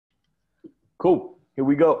Cool. Here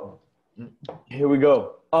we go. Here we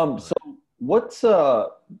go. So what's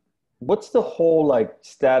what's the whole like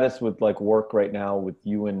status with like work right now with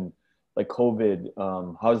you and like COVID?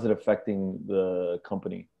 How is it affecting the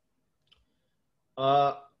company?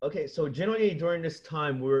 Okay, so generally during this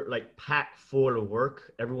time we're like packed full of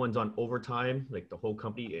work. Everyone's on overtime, like the whole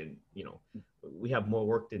company, and we have more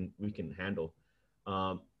work than we can handle.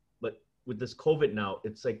 But with this COVID now,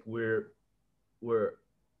 it's like we're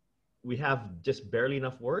we have just barely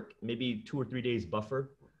enough work, maybe 2 or 3 days buffer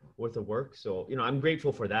worth of work. So I'm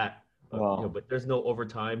grateful for that. Wow. But there's no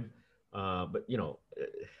overtime. But I mean,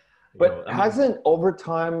 hasn't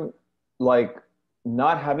overtime, like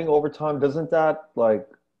not having overtime, doesn't that like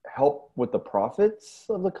help with the profits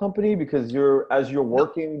of the company? Because as you're no,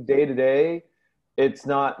 working day to day,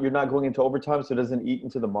 you're not going into overtime, so it doesn't eat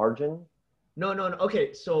into the margin. no.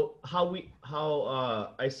 Okay, so how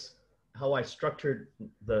I structured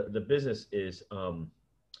the business is uh,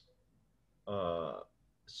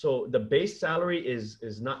 so the base salary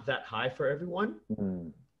is not that high for everyone. Hmm.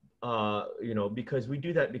 Because we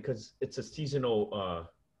do that because it's a seasonal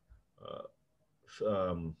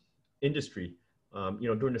industry.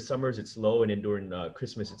 During the summers it's low, and then during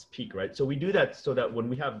Christmas it's peak, right? So we do that so that when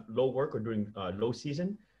we have low work or during low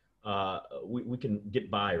season, we can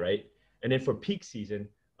get by, right? And then for peak season,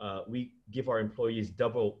 we give our employees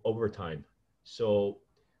double overtime. So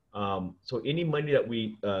so any money that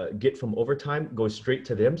we get from overtime goes straight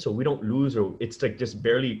to them, so we don't lose, or it's like just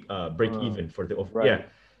barely break Uh, even for the over. Yeah. right.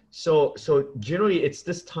 So generally it's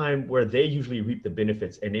this time where they usually reap the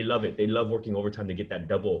benefits, and they love it. They love working overtime to get that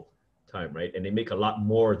double time, right? And they make a lot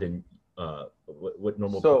more than what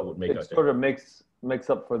normal people So would make it out there. sort of makes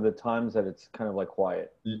up for the times that it's kind of like quiet,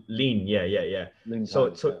 Lean, yeah. lean So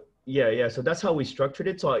times. so Yeah. yeah. So that's how we structured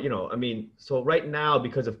it. So I mean, so right now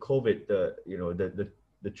because of COVID,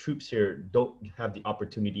 the troops here don't have the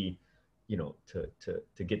opportunity,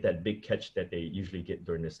 to get that big catch that they usually get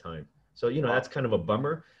during this time. So Wow. that's kind of a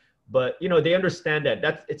bummer, but they understand that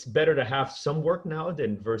it's better to have some work now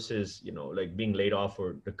than versus like being laid off or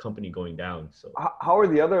the company going down. So How are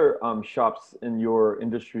the other shops in your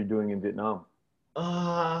industry doing in Vietnam?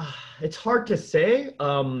 uh it's hard to say.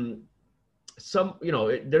 Some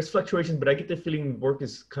there's fluctuations, but I get the feeling work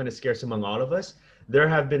is kind of scarce among all of us. There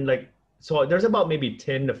have been so there's about maybe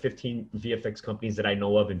 10 to 15 VFX companies that I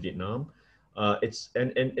know of in Vietnam. And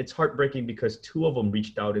it's heartbreaking because two of them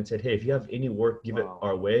reached out and said, hey, if you have any work, give it Wow.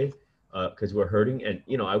 our way, because we're hurting. And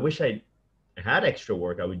I wish I had extra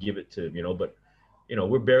work, I would give it to but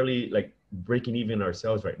we're barely like breaking even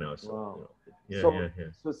ourselves right now. So Wow. yeah, So, yeah, yeah.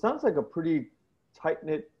 so it sounds like a pretty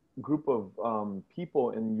tight-knit group of people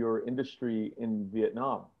in your industry in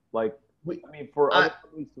Vietnam. Like, we I mean, for other I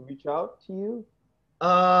companies to reach out to you.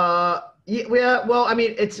 Yeah, well, I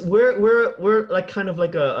mean, it's we're like kind of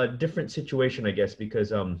like a different situation, I guess, because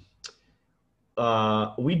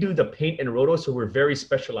we do the paint and roto, so we're very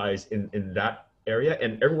specialized in that area,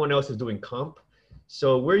 and everyone else is doing comp. So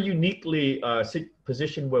we're uniquely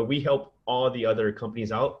positioned where we help all the other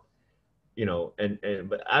companies out, and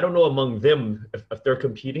but I don't know among them if they're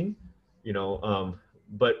competing, you know.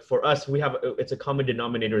 But for us, it's a common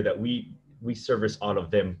denominator that we service all of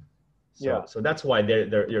them. So Yeah. so that's why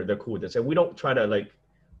they're cool with this, and we don't try to like,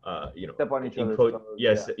 Step on each other's encroach. toes.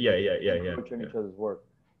 Yeah. Yes, yeah, Encroach on yeah, each other's work.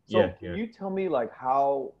 So yeah, can yeah. you tell me like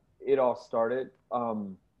how it all started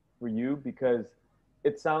for you? Because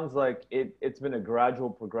it sounds like it's been a gradual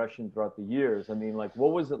progression throughout the years. I mean, like,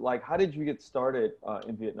 what was it like? How did you get started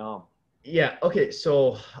in Vietnam? Yeah. Okay.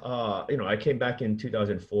 So, I came back in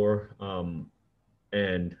 2004,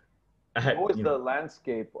 and I had, What was the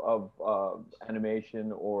landscape of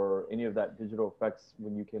animation or any of that digital effects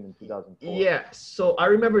when you came in 2004? yeah. So I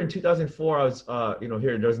remember in 2004, I was,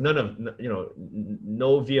 here, there's none of, no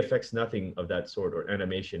VFX, nothing of that sort or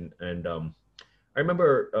animation. And I remember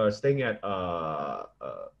staying at our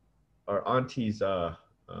auntie's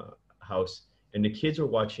house, and the kids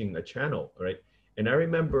were watching a channel, right? And I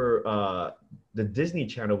remember the Disney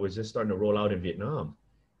Channel was just starting to roll out in Vietnam,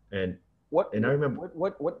 and What and I remember,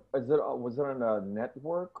 what is it? Was it on a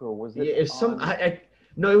network or was it yeah, if some on? I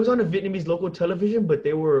no, it was on a Vietnamese local television, but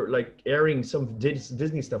they were like airing some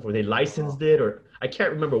Disney stuff where they licensed it, or I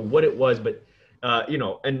can't remember what it was, but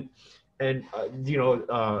and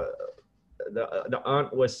the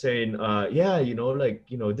aunt was saying, yeah, like,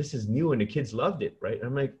 this is new and the kids loved it, right?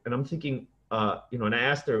 I'm like, and I'm thinking, and I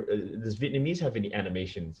asked her, does Vietnamese have any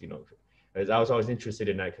animations? As I was always interested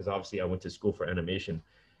in that because obviously I went to school for animation,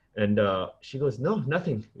 and she goes, no,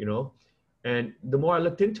 nothing, And the more I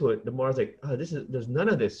looked into it, the more I was like, oh, there's none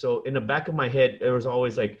of this. So in the back of my head, there was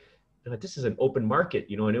always like, this is an open market,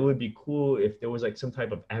 you know, and it would be cool if there was like some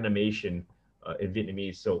type of animation in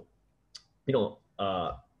Vietnamese. So, you know,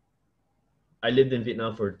 I lived in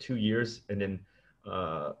Vietnam for 2 years, and then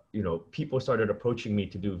you know, people started approaching me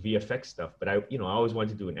to do VFX stuff, but I, you know, I always wanted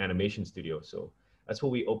to do an animation studio. So that's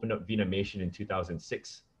when we opened up Vinamation in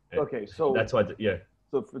 2006. And Okay, so that's why, yeah.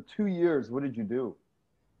 so for 2 years, what did you do?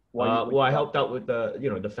 While when Well, you I got helped out with the, you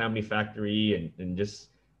know, the Family Factory and just,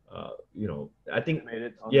 you know, I think, made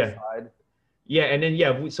it on the yeah, side? yeah, and then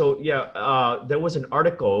yeah, so yeah, there was an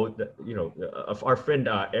article that, you know, of our friend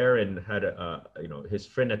Aaron had you know, his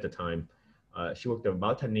friend at the time. She worked at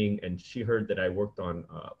Bao Tanning, and she heard that I worked on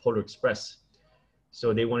Polar Express,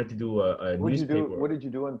 so they wanted to do a What did you do? newspaper. What did you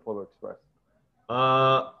do in Polar Express?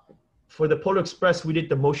 Uh, for the Polar Express, we did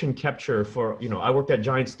the motion capture for, you know, I worked at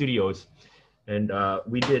Giant Studios, and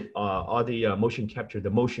we did all the motion capture, the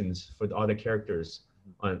motions for all the characters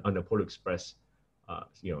on the Polar Express.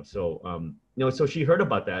 You know, so you know, so she heard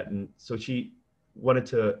about that, and so she wanted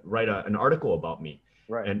to write an article about me.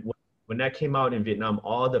 Right. And when that came out in Vietnam,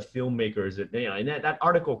 all the filmmakers, you know, and that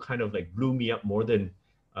article kind of like blew me up more than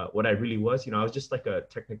what I really was. You know, I was just like a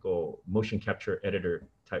technical motion capture editor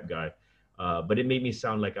type guy. But it made me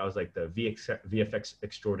sound like I was like the VFX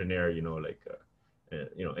extraordinaire, you know, like,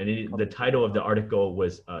 you know, and the title of the article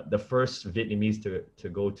was the first Vietnamese to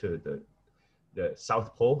go to the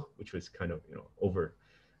South Pole, which was kind of, you know, over.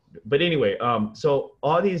 But anyway, so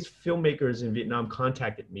all these filmmakers in Vietnam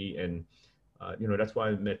contacted me, and you know, that's why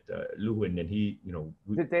I met Lu Nguyen, and he, you know,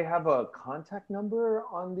 Did they have a contact number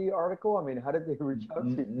on the article? I mean, how did they reach out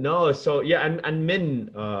to you? No, so yeah, and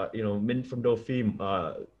Min, you know, Min from Do Phim,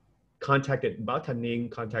 contacted Bao Tan Ning,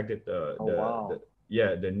 contacted Oh, wow.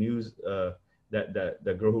 the news that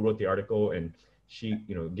the girl who wrote the article, and she,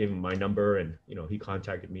 you know, gave him my number, and you know, he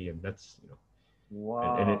contacted me, and that's, you know,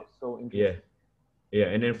 and Wow, it, so yeah, interesting. yeah,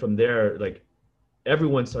 and then from there, like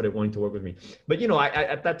everyone started wanting to work with me. But you know, I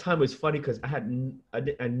at that time it was funny because I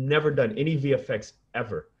never done any VFX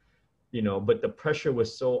ever, you know, but the pressure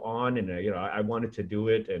was so on, and you know, I wanted to do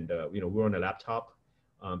it, and you know, we were on a laptop,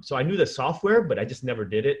 so I knew the software, but I just never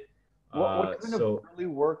did it. What kind of So early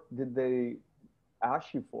work did they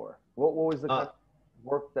ask you for? What was the kind uh, of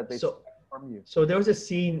work that they so expect from you? so there was a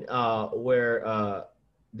scene where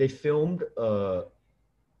they filmed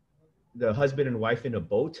the husband and wife in a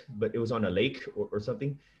boat, but it was on a lake or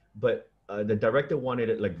something. But the director wanted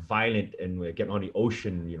it like violent and like, get on the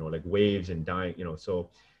ocean, you know, like waves and dying, you know. So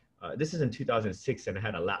this is in 2006, and I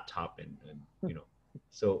had a laptop, and you know,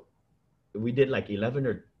 so we did like 11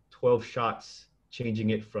 or 12 shots, changing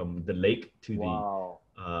it from the lake to the Wow.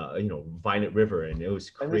 you know, violent river, and it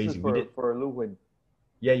was And this is crazy. We did, for Lu Nguyen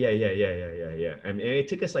yeah. And it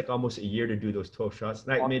took us like almost a year to do those 12 shots.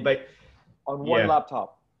 I on mean, but on one yeah.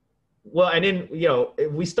 laptop. Well, and then, you know,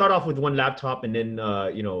 we start off with one laptop, and then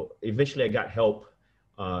you know, eventually I got help.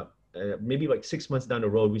 Maybe like 6 months down the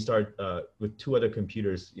road, we started with two other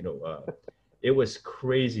computers. You know, it was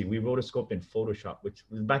crazy. We rotoscoped in Photoshop, which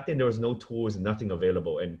back then there was no tools and nothing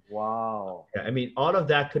available. And Wow. I mean, all of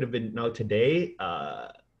that could have been now today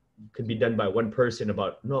could be done by one person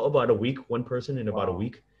about a week, one person in about a Wow.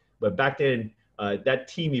 week. But back then, that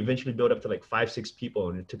team eventually built up to like 5, 6 people,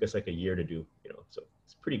 and it took us like a year to do. You know, so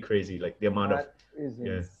it's pretty crazy, like the amount of, That is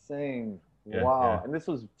yeah, insane. yeah. Wow. And this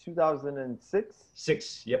was 2006?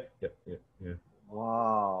 6, yeah,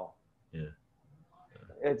 Wow. yeah,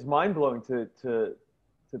 It's mind blowing to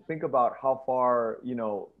think about how far, you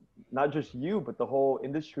know, not just you, but the whole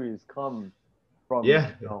industry has come from,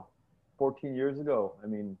 yeah. you know, 14 years ago. I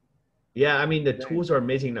mean, Yeah, I mean, the insane. tools are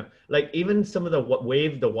amazing now. Like even some of the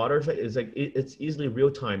the water is like it's easily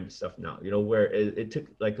real time stuff now. You know, where it took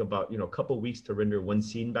like about, you know, a couple of weeks to render one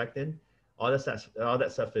scene back then. All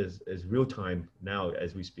that stuff is real time now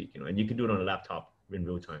as we speak. You know, and you can do it on a laptop in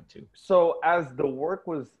real time too. So as the work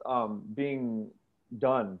was being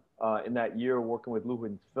done in that year working with Lu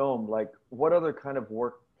Huin's film, like what other kind of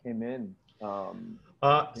work came in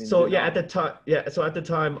So yeah, Vietnam? at the time, so at the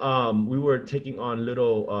time, we were taking on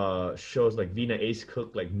little shows like Vina Ace Cook,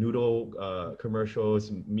 like noodle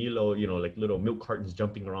commercials, Milo, you know, like little milk cartons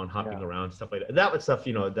jumping around, hopping Yeah, around, stuff like that. That was stuff,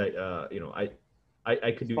 you know, that you know,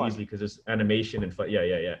 I could it's do fun. easily because there's animation and fun.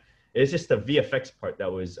 Yeah. It's just the VFX part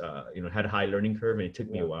that was, you know, had a high learning curve, and it took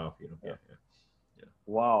me a Yeah, while, you know. yeah. Yeah.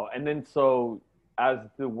 Wow. And then so as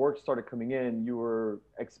the work started coming in, you were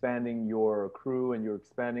expanding your crew and you're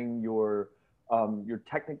expanding your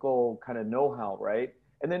technical kind of know-how, right?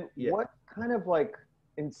 And then Yeah. what kind of like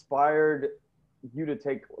inspired you to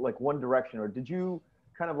take like one direction, or did you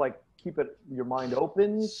kind of like keep your mind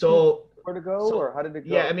open to So where to go, or how did it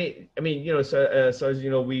go? yeah, you know, so as you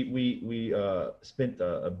know, we spent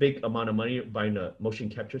a big amount of money buying a motion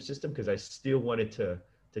capture system because I still wanted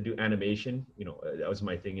to do animation. You know, that was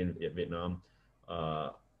my thing in Vietnam. Uh,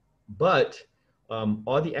 but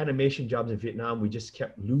all the animation jobs in Vietnam, we just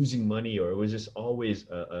kept losing money, or it was just always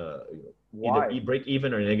either Why? break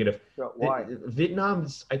even or negative. Why?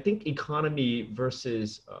 Vietnam's, I think, economy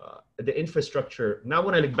versus the infrastructure. Now,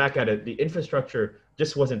 when I look back at it, the infrastructure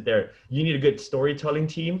just wasn't there. You need a good storytelling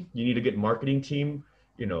team. You need a good marketing team.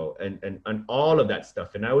 You know, and all of that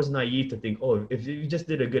stuff. And I was naive to think, oh, if you just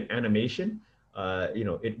did a good animation, you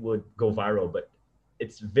know, it would go viral. But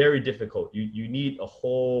it's very difficult. You need a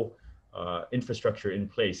whole infrastructure in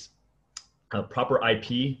place, proper IP,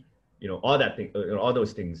 you know, all that thing, all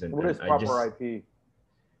those things. What is And I proper just IP?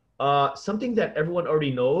 something that everyone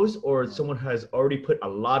already knows, or someone has already put a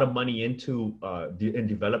lot of money into in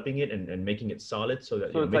developing it and making it solid, so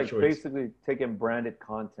that So you know, it's make like sure basically taking branded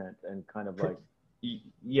content and kind of like,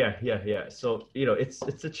 yeah. So you know, it's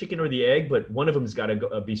the chicken or the egg, but one of them's got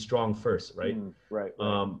to be strong first, right? right.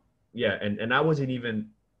 Yeah, and I wasn't even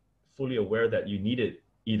fully aware that you needed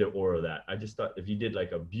either or of that. I just thought if you did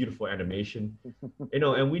like a beautiful animation, you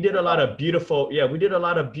know, and we did a lot of beautiful, we did a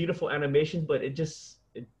lot of beautiful animations, but it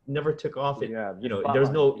never took off. It, Yeah, you just know, there's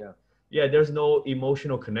no, yeah. there's no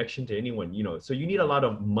emotional connection to anyone, you know, so you need a lot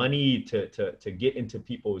of money to get into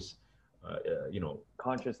people's, you know,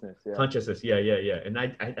 Consciousness, consciousness. Yeah. And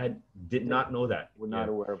I did not know that. We're not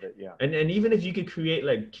aware of it, yeah. And even if you could create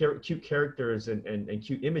like cute characters and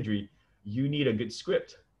cute imagery, you need a good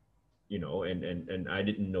script, you know, and I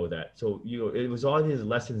didn't know that. So, you know, it was all these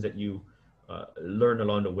lessons that you learn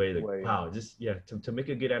along the way. Like, wow, just, to make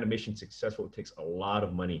a good animation successful, it takes a lot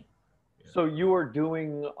of money. Yeah. So you were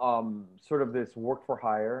doing sort of this work for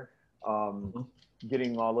hire,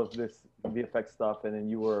 getting all of this VFX stuff, and then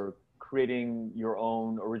you were creating your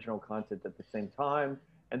own original content at the same time.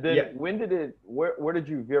 And then when did where did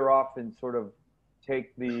you veer off and sort of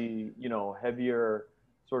take the, you know, heavier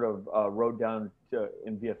sort of road down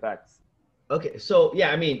in VFX? Okay, so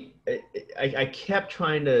yeah, I mean, I kept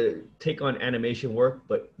trying to take on animation work,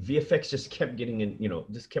 but VFX just kept getting in, you know,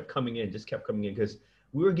 just kept coming in because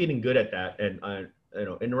we were getting good at that. And you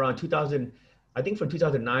know, in around 2000, I think from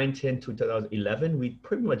 2009, 10 to 2011, we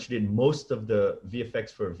pretty much did most of the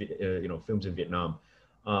VFX for you know, films in Vietnam,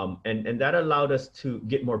 and that allowed us to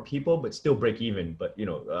get more people, but still break even. But you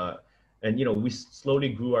know, and you know, we slowly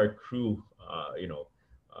grew our crew. You know,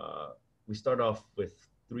 we started off with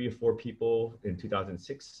 3 or 4 people in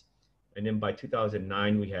 2006. And then by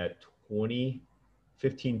 2009, we had 20,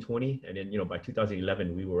 15, 20. And then, you know, by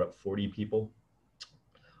 2011, we were up 40 people.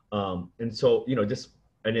 And so, you know, just,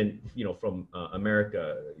 and then, you know, from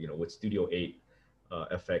America, you know, with Studio 8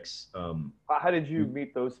 FX. How did you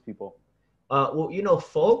meet those people? Well, you know,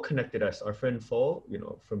 Fo connected us, our friend Fo, you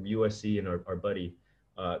know, from USC, and our buddy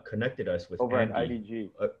connected us with over Andy. At IDG.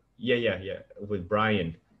 Yeah, with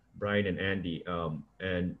Brian and Andy,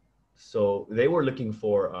 and so they were looking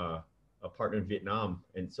for a partner in Vietnam,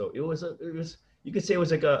 and so it was you could say it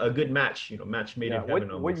was like a good match, you know, match made in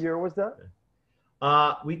heaven. What year was that?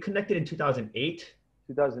 We connected in 2008.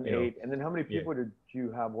 2008, you know, and then how many people did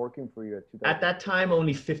you have working for you at that time?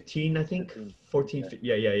 Only 15, I think. 14.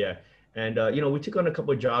 Yeah. And you know, we took on a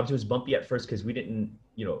couple of jobs. It was bumpy at first because we didn't,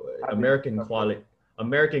 you know,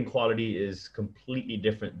 American quality is completely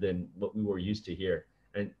different than what we were used to here.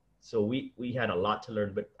 And so we had a lot to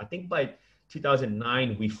learn, but I think by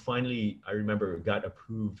 2009, we finally, I remember, got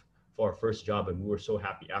approved for our first job, and we were so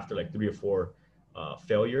happy after like 3 or 4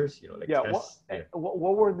 failures, you know, like tests.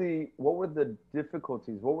 What were the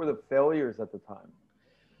difficulties? What were the failures at the time?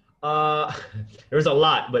 There was a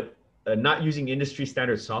lot, but not using industry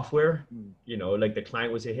standard software. You know, like the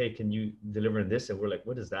client would say, "Hey, can you deliver this?" And we're like,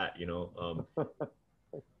 "What is that?" You know,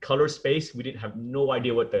 color space. We didn't have no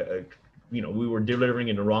idea what the you know, we were delivering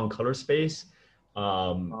in the wrong color space.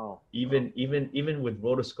 Even with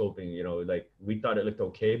rotoscoping, you know, like we thought it looked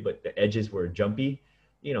okay, but the edges were jumpy,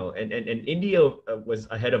 you know, and India was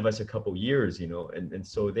ahead of us a couple years, you know, and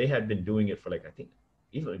so they had been doing it for like, I think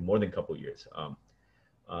even more than a couple years.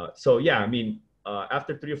 So yeah, I mean,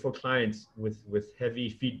 after 3 or 4 clients with heavy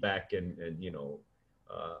feedback and you know,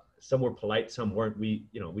 some were polite, some weren't, we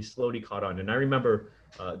slowly caught on. And I remember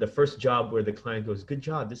the first job where the client goes, "Good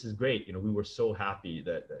job, this is great." You know, we were so happy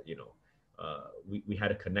that, you know, we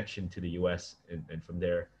had a connection to the US, and from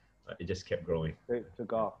there, it just kept growing. It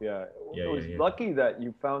took off, It was lucky that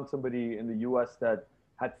you found somebody in the US that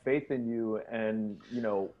had faith in you and, you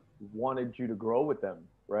know, wanted you to grow with them.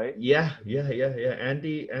 right? Yeah.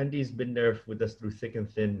 Andy's been there with us through thick and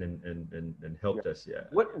thin and Yeah. helped us. Yeah.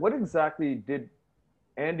 What exactly did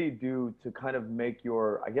Andy do to kind of make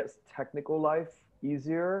your, I guess, technical life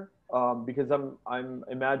easier? Because I'm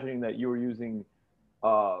imagining that you were using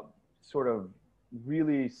uh, sort of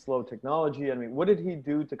really slow technology. I mean, what did he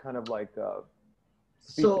do to kind of like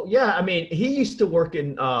speed So yeah, I mean, he used to work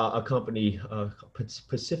in a company,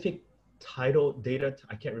 Pacific Tidal Data.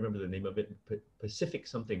 I can't remember the name of it. Pacific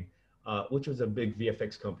something, which was a big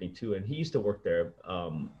VFX company too. And he used to work there.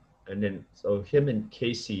 And then so him and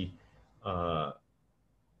Casey, uh,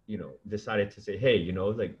 decided to say, hey,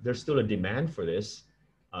 like there's still a demand for this,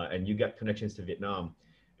 and you got connections to Vietnam.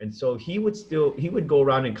 And so he would go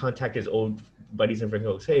around and contact his old buddies and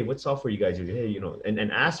friends, hey, what software you guys use? Hey,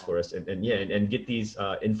 and ask for us and get these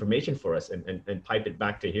information for us and pipe it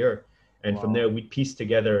back to here. And from there we piece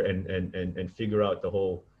together and figure out the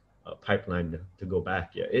whole pipeline to go back.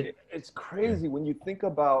 Yeah. It's crazy when you think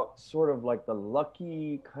about sort of like the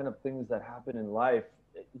lucky kind of things that happen in life.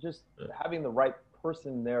 Just having the right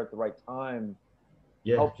person there at the right time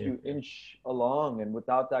helps you inch along, and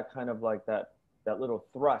without that kind of like that little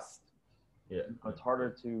thrust, it's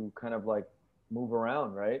harder to kind of like move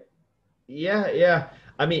around, right? Yeah.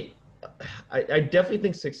 I mean, I definitely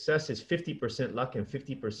think success is 50% luck and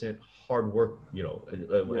 50% hard work,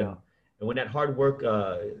 and when that hard work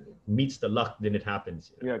meets the luck, then it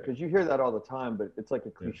happens. Yeah, because you hear that all the time, but it's like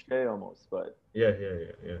a cliche almost. But yeah.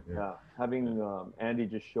 Having Andy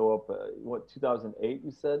just show up, what, 2008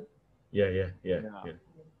 you said? Yeah.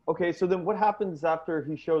 Okay, so then what happens after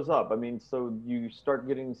he shows up? I mean, so you start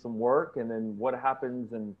getting some work, and then what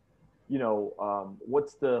happens, and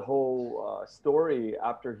what's the whole story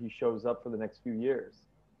after he shows up for the next few years?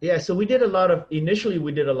 Yeah, so initially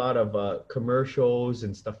we did a lot of commercials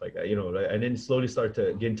and stuff like that, and then slowly started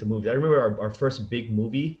to get into movies. I remember our first big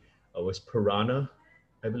movie was Piranha,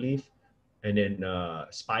 I believe. And then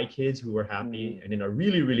Spy Kids, we were happy. And then a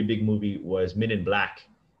really, really big movie was Men in Black.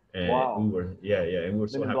 And we were, and we were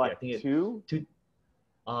so happy. Black I think it, two?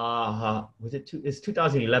 was it two? It's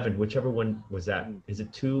 2011, whichever one was that. Is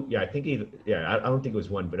it two? Yeah, I think, I don't think it was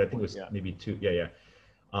one, but I think it was maybe two. Yeah.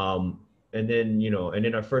 And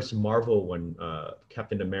then our first Marvel one,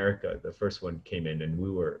 Captain America, the first one came in, and we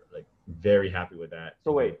were like very happy with that.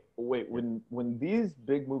 So wait, when these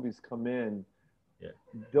big movies come in,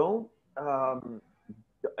 don't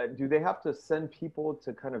do they have to send people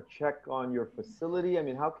to kind of check on your facility? I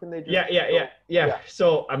mean, how can they just yeah.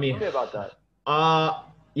 So I mean, tell me about that.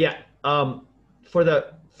 For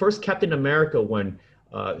the first Captain America one,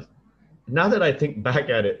 now that I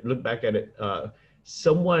look back at it,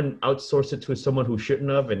 someone outsourced it to someone who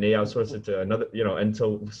shouldn't have, and they outsourced it to another, and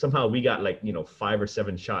so somehow we got like 5 or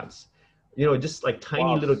 7 shots, just like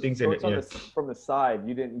tiny little things so in it's it. From the side,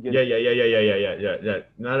 you didn't get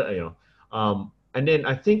Not and then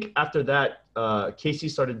I think after that, Casey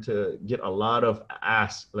started to get a lot of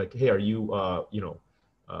asks like, hey, are you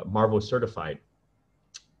Marvel certified?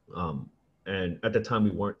 And at the time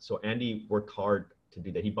we weren't. So Andy worked hard to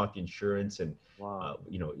do that. He bought the insurance and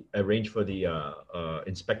arranged for the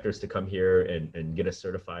inspectors to come here and get us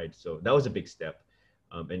certified. So that was a big step.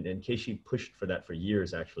 And Casey pushed for that for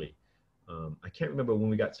years, actually. I can't remember when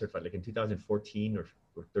we got certified, like in 2014 or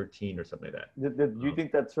 13 or something like that. Do you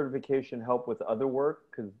think that certification helped with other work?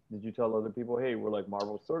 Because did you tell other people, hey, we're like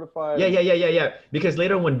Marvel certified? Yeah. Because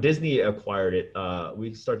later when Disney acquired it,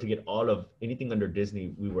 we started to get anything under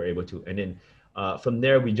Disney, we were able to. And then from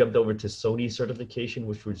there, we jumped over to Sony certification,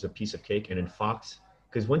 which was a piece of cake, and then Fox.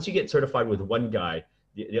 Because once you get certified with one guy,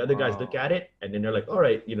 the other guys look at it, and then they're like, all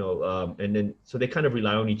right, and then so they kind of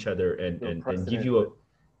rely on each other and give you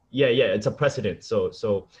it's a precedent.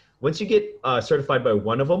 So once you get certified by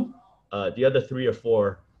one of them, the other 3 or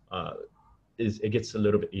 4 it gets a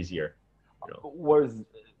little bit easier. Was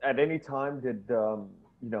at any time did a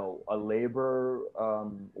labor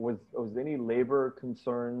was any labor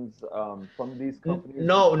concerns from these companies?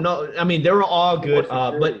 No. I mean, they were all good,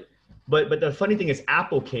 but the funny thing is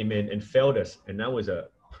Apple came in and failed us, and that was a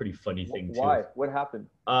pretty funny thing too. Why? What happened?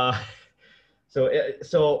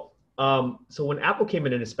 So when Apple came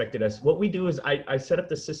in and inspected us, what we do is I set up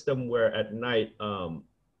the system where at night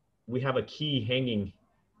we have a key hanging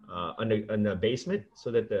in the basement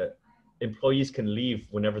so that the employees can leave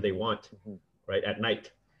whenever they want, right, at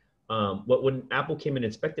night. But when Apple came and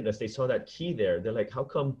inspected us, they saw that key there. They're like, how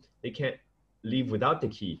come they can't leave without the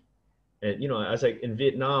key? And I was like, in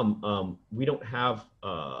Vietnam, we don't have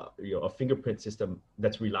a fingerprint system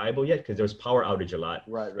that's reliable yet because there's power outage a lot.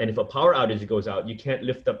 Right. And if a power outage goes out, you can't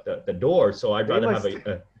lift up the door. So I'd rather have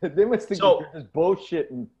they must think you're just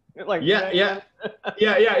bullshit and like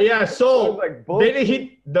Yeah. was So like then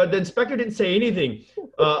bullshit. the inspector didn't say anything.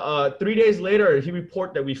 3 days later, he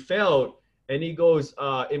report that we failed, and he goes,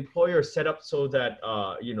 employer set up so that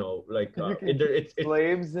like You can keep it's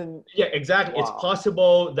slaves and yeah, exactly. It's wow.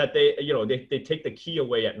 possible that they take the key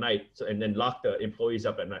away at night, and then lock the employees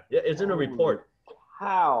up at night. It's in a Holy report,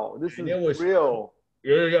 cow. This and is real.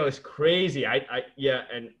 it was crazy. Yeah,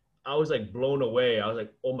 and I was like blown away. I was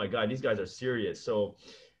like, oh my god, these guys are serious. So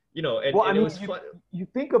Well, I and it mean, was fun. you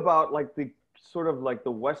think about like the sort of like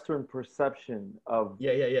the Western perception of,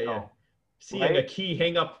 Yeah. oh, Seeing a right? key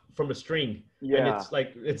hang up from a string, and Yeah. it's like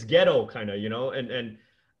it's ghetto kind of, It's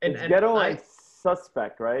and ghetto and I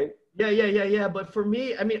suspect, right? yeah. But for me,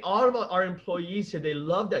 I mean, all of our employees here, they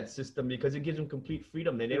love that system because it gives them complete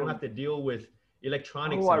freedom. They don't Freedom. have to deal with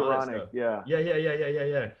electronics Oh, and all that ironic. stuff. Yeah.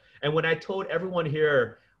 Yeah. And when I told everyone here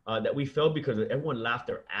that we failed because everyone laughed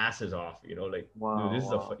their asses off, like, dude, Wow. this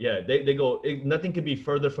is Wow. yeah. They go, nothing could be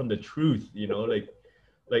further from the truth,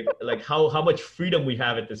 like how much freedom we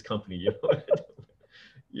have at this company, but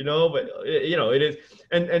it is.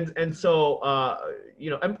 And so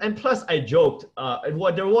and plus I joked,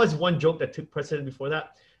 there was one joke that took precedent before that,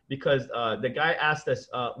 because the guy asked us,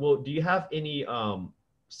 well, do you have any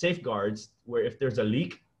safeguards where if there's a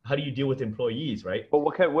leak, how do you deal with employees, right? But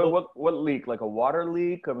what kind? Well, What leak? Like a water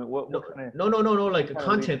leak? I mean, no, what kind of no, like what a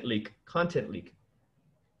kind of leak? content leak,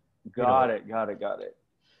 you Got know it. Got it. Got it.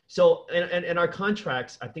 so and our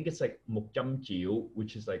contracts, I think it's like mokjamjiu,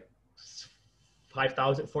 which is like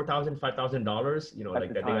 5,000, 4,000, $5,000, At like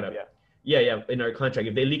the that they time, gotta, yeah. yeah, in our contract.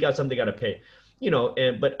 If they leak out something, they gotta pay,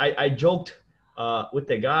 and but I joked with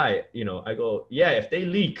the guy, I go, yeah, if they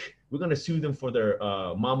leak, we're gonna sue them for their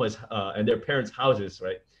mamas and their parents' houses,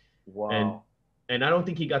 right? And Wow. and I don't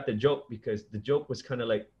think he got the joke, because the joke was kind of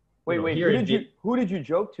like, Wait. here Who did you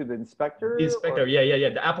joke to? The the inspector inspector, or? yeah,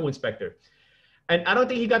 the Apple inspector. And I don't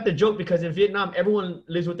think he got the joke, because in Vietnam, everyone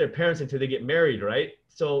lives with their parents until they get married, right?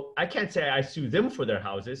 So I can't say I sue them for their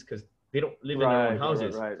houses, because they don't live in their own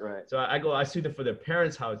houses. Right. So I sue them for their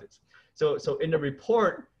parents' houses. So in the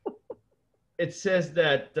report, it says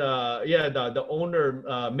that the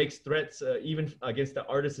owner makes threats even against the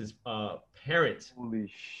artist's parents, Holy and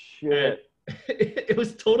shit. it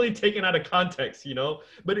was totally taken out of context,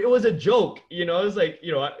 But it was a joke, It was like,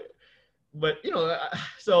 but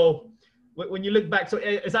so when you look back, so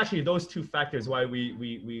it's actually those two factors why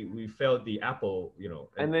we failed the Apple,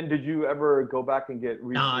 And then did you ever go back and get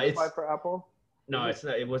nah, recertified for Apple? no, it's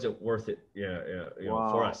not, it wasn't worth it. Yeah, for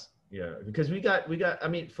Wow. us. Yeah, because we got, I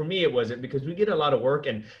mean, for me, it wasn't, because we get a lot of work,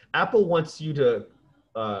 and Apple wants you to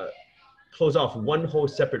uh, close off one whole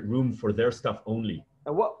separate room for their stuff only.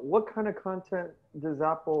 And what kind of content does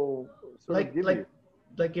Apple sort of Like, give you?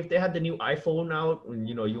 if they had the new iPhone out, and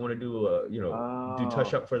you want to do do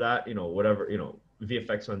touch Oh, up for that, whatever,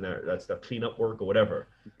 VFX on there, that's the cleanup work or whatever.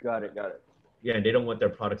 got it, got it. Yeah, and they don't want their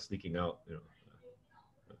products leaking out,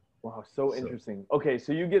 Wow, so So interesting. Okay,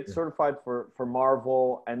 so you get yeah. certified for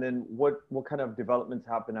Marvel, and then what kind of developments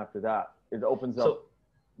happen after that? It opens up So a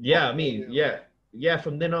yeah, I whole mean, new. yeah.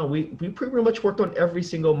 From then on, we pretty much worked on every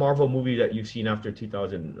single Marvel movie that you've seen after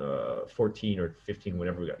 2014 or 15,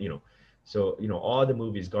 whenever we got, So all the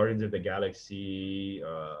movies, Guardians of the Galaxy,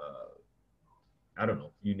 I don't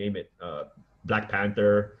know, you name it, Black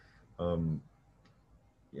Panther, um,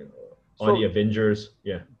 all the So Avengers.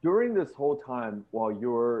 Yeah. during this whole time, while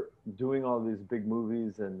you're doing all these big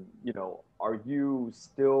movies, and are you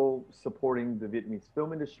still supporting the Vietnamese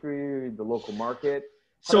film industry, the local market?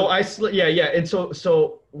 How So does yeah, and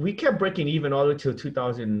so we kept breaking even all the way till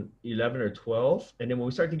 2011 or 12, and then when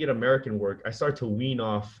we started to get American work, I started to wean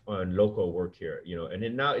off on local work here, and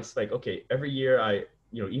then now it's like, okay, every year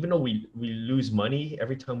even though we lose money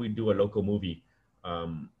every time we do a local movie,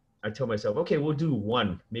 I tell myself, okay, we'll do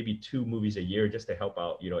one, maybe two movies a year just to help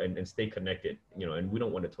out, and stay connected, and we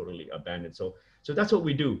don't want to totally abandon. So that's what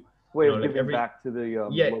we do, way of like giving every back to the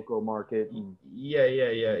yeah local market? And yeah,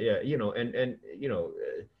 and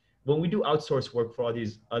when we do outsource work for all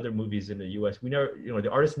these other movies in the US, we never,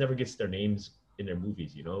 the artist never gets their names in their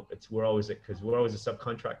movies, we're always, because we're always a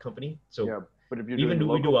subcontract company. So yeah, but if you're doing even the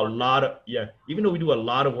though we local do a market, lot of even though we do a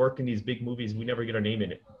lot of work in these big movies, we never get our name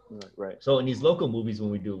in it. right. So in these local movies,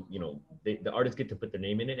 when we do, the artists get to put their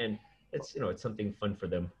name in it, and it's something fun for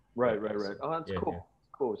them. Right. So, Oh, that's yeah, cool.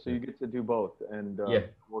 Cool. So yeah, you get to do both, and yeah,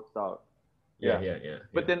 it works out. yeah, Yeah. yeah, yeah,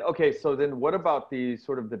 But then, okay, so then what about the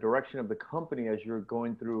sort of the direction of the company as you're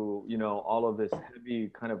going through, all of this heavy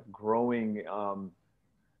kind of growing, are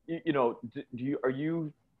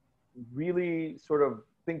you really sort of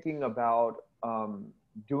thinking about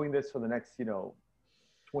doing this for the next,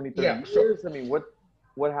 20, yeah. 30 years? I mean,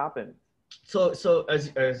 what happened? So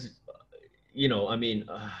as you know, I mean,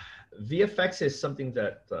 VFX is something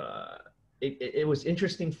that it was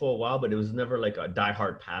interesting for a while, but it was never like a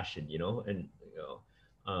diehard passion, you know. And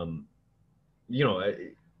um, you know,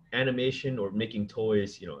 animation or making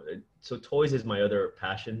toys, you know. So toys is my other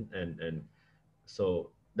passion, and so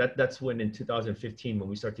that's when in 2015 when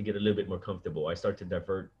we start to get a little bit more comfortable, I start to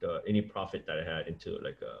divert any profit that I had into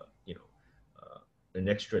like a an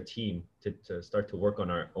extra team to start to work on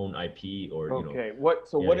our own IP or Okay. yeah, What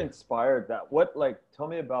yeah. inspired that? What, like, tell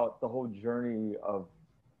me about the whole journey of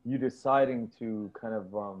you deciding to kind of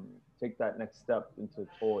take that next step into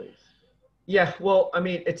toys. Yeah, well, I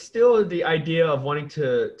mean, it's still the idea of wanting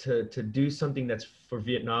to do something that's for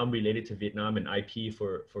Vietnam, related to Vietnam, and IP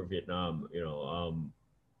for Vietnam,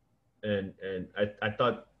 and I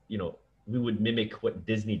thought we would mimic what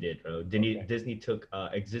Disney did. Okay. Disney took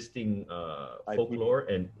existing IP. folklore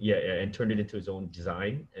and yeah, and turned it into his own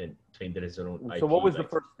design and claimed it as his own So what IP. was the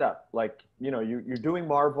Like first step? Like, you're doing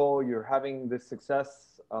Marvel, you're having this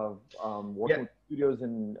success of yeah, working with studios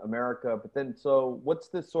in America, but then, so what's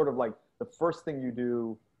this sort of like the first thing you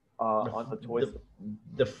do the, on the toy the side?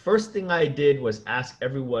 the first thing I did was ask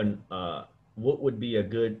everyone what would be a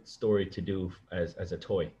good story to do as a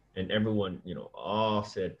toy, and everyone all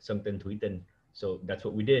said something tweeten. So that's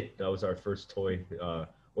what we did. That was our first toy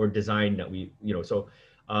or design that we so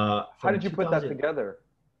How from did you put that 2000. together?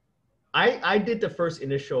 I did the first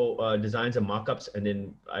initial designs and mock-ups, and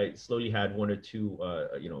then I slowly had one or two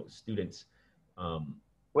students. Um,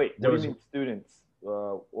 Wait, what there do you was mean students?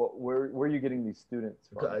 Where are you getting these students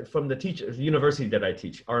from? from the teacher the university that I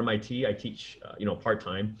teach, RMIT. I teach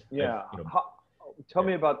part-time. I've Yeah. Tell yeah,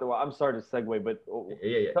 me about the. I'm sorry to segue, but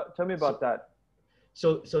yeah, yeah. tell me So about that.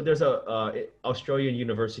 so there's a Australian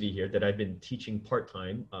university here that I've been teaching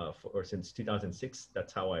part-time for since 2006.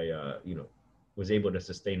 That's how I was able to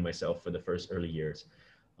sustain myself for the first early years.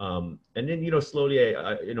 And then slowly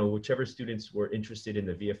whichever students were interested in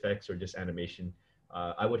the VFX or just animation,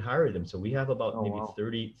 I would hire them. So we have about Oh maybe wow.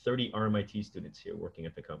 30 RMIT students here working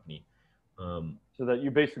at the company. Um, So that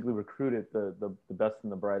you basically recruited the best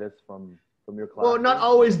and the brightest from your well, not classroom.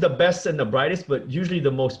 always the best and the brightest, but usually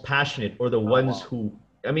the most passionate or the Oh ones wow. who,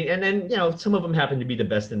 I mean, and then, some of them happen to be the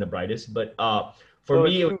best and the brightest, but for So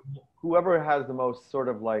it's me, whoever has the most sort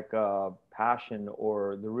of like passion,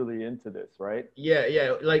 or they're really into this, right? yeah,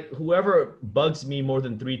 yeah, like whoever bugs me more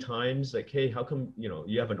than 3 times, like, hey, how come,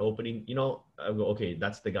 you have an opening, I go, okay,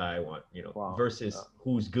 that's the guy I want, Wow. Yeah. versus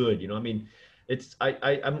who's good, I mean,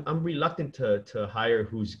 I'm reluctant to hire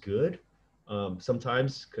who's good,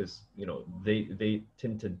 sometimes because, they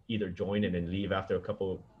tend to either join and then leave after a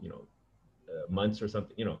couple, months or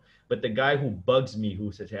something, but the guy who bugs me,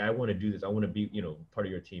 who says, hey, I want to do this, I want to be, part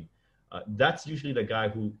of your team, that's usually the guy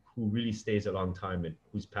who really stays a long time and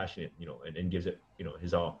who's passionate, and gives it,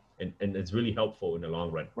 his all, and it's really helpful in the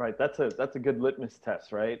long run. Right. That's a good litmus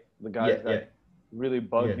test, right? The Yeah, guys yeah, that really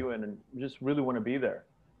yeah, bug you and just really want to be there.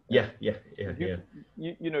 Yeah. yeah, yeah, yeah, 'Cause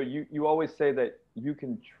yeah, you always say that you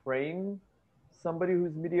can train somebody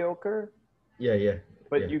who's mediocre, yeah, yeah,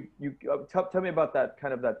 but yeah. tell me about that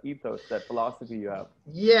kind of that ethos, that philosophy you have.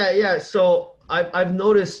 Yeah, yeah. So I've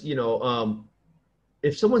noticed,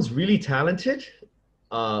 if someone's really talented,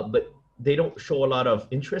 but they don't show a lot of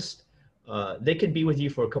interest, they could be with you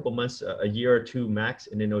for a couple months, a year or two max,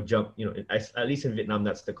 and then they'll jump. At least in Vietnam,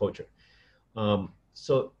 that's the culture.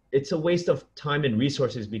 So it's a waste of time and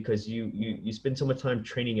resources because you spend so much time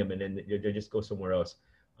training them, and then they just go somewhere else.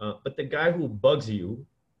 But the guy who bugs you,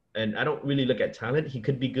 and I don't really look at talent. He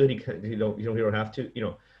could be good. You don't have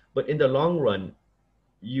to. But in the long run,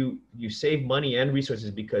 you save money and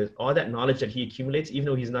resources because all that knowledge that he accumulates, even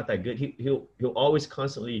though he's not that good, he'll always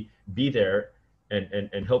constantly be there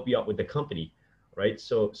and help you out with the company, right?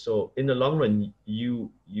 So in the long run,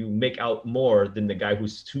 you make out more than the guy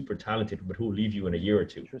who's super talented but who'll leave you in a year or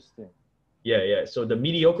two. Interesting. Yeah, yeah. So the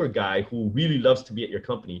mediocre guy who really loves to be at your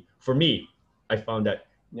company, for me, I found that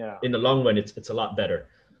Yeah. in the long run, it's a lot better,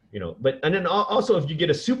 But and then also if you get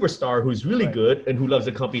a superstar who's really Right. good and who loves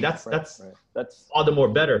Right. the company, that's Right. that's Right. That's all the more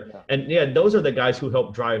better. yeah. And yeah, those are the guys who help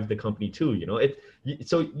drive the company too.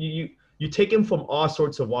 So you take them from all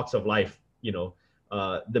sorts of walks of life.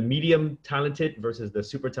 The medium talented versus the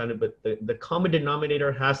super talented, but the common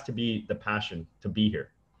denominator has to be the passion to be here,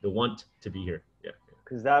 the want to be here. Yeah.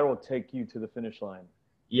 Because that will take you to the finish line.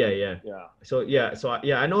 Yeah, yeah. Yeah. So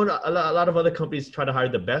I know a lot of other companies try to hire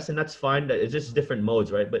the best, and that's fine. It's just different modes,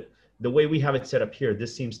 right? But the way we have it set up here,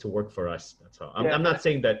 this seems to work for us. That's all. I'm, Yeah. I'm not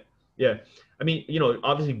saying that. Yeah, I mean,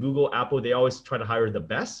 obviously Google, Apple, they always try to hire the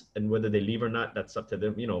best, and whether they leave or not, that's up to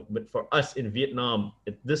them. But for us in Vietnam,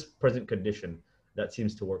 at this present condition, that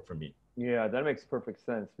seems to work for me. Yeah, that makes perfect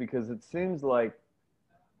sense because it seems like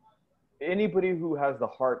anybody who has the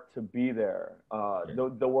heart to be there, Yeah.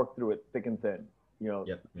 they'll work through it thick and thin. You know,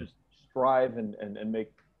 Yep. Yeah. just strive and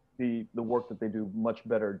make the work that they do much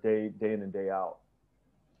better day in and day out.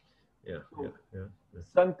 Yeah. Yeah. So, Yeah. Yeah.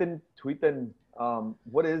 Santin Tweeten,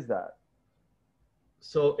 what is that?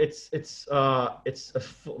 So it's a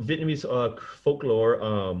Vietnamese folklore,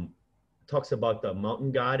 talks about the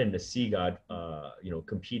mountain god and the sea god,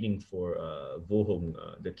 competing for Vô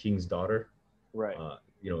Hùng, the king's daughter. Right.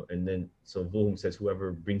 And then so Vô Hùng says,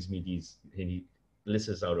 whoever brings me these, and he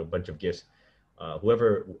lists out a bunch of gifts.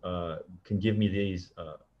 Whoever can give me these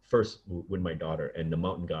first will win my daughter, and the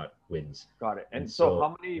mountain god wins. Got it. And And so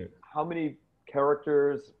so how many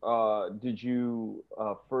characters did you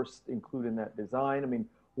first include in that design? I mean,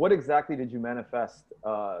 what exactly did you manifest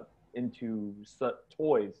into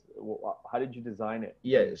toys? How did you design it?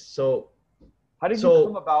 yeah, so How did you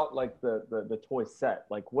come so about like the toy set?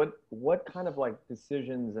 Like what kind of like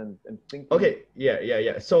decisions and thinking? okay,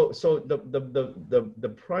 yeah. So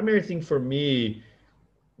the primary thing for me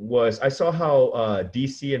was I saw how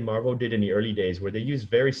DC and Marvel did in the early days, where they used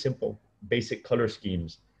very simple, basic color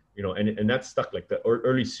schemes, and that stuck. Like the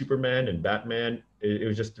early Superman and Batman, it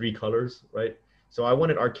was just three colors, right? So I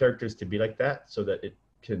wanted our characters to be like that, so that it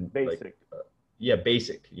can like, Basic. yeah,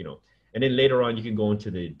 basic, and then later on you can go into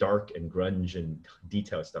the dark and grunge and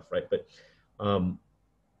detail stuff, right? But um,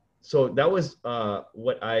 so that was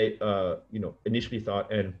what I initially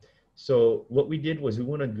thought. And so what we did was we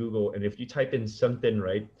went on Google, and if you type in something,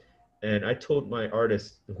 right, and I told my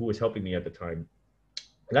artist who was helping me at the time,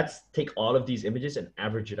 let's take all of these images and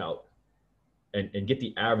average it out, and get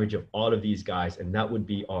the average of all of these guys, and that would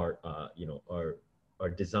be our our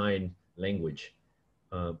design language.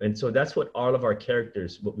 And so that's what all of our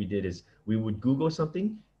characters, what we did is we would Google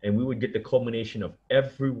something, and we would get the culmination of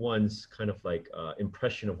everyone's kind of like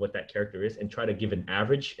impression of what that character is, and try to give an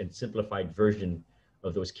average and simplified version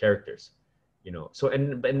of those characters. So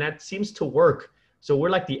and that seems to work. So we're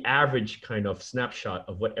like the average kind of snapshot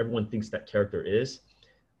of what everyone thinks that character is.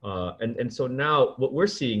 And so now what we're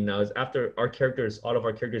seeing now is, after all of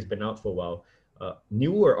our characters been out for a while,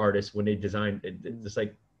 newer artists, when they design it's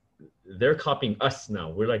like they're copying us now.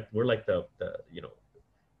 We're like uh,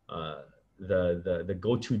 the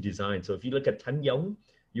go-to design. So if you look at Tan Young,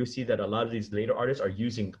 you'll see that a lot of these later artists are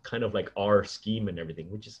using kind of like our scheme and everything,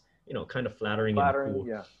 which is kind of flattering and Flattering, cool.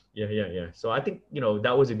 yeah. Yeah. So I think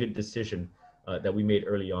that was a good decision that we made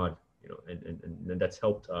early on. And that's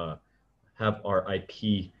helped have our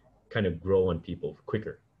IP kind of grow on people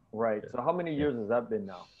quicker. Right. Yeah. So how many Yeah. years has that been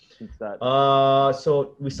now since that?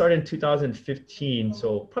 So we started in 2015,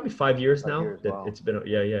 so probably 5 years now 5 years. that Wow. it's been.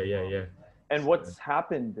 Yeah. And what's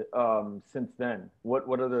happened since then?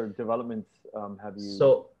 What other developments have you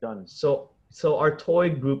So done? so our toy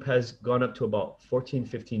group has gone up to about 14,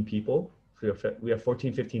 15 people. We have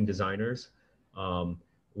 14, 15 designers. Um,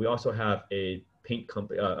 we also have a paint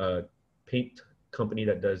company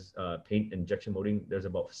that does paint injection molding. There's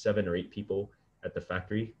about 7 or 8 people at the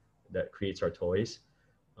factory that creates our toys.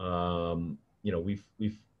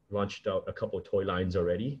 We've launched out a couple of toy lines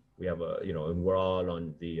already. We have and we're all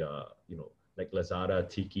on the like Lazada,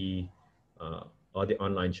 Tiki, uh, all the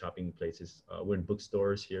online shopping places. We're in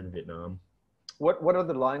bookstores here in Vietnam. What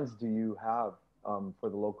other lines do you have for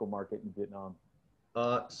the local market in Vietnam?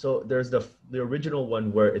 So there's the original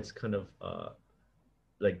one where it's kind of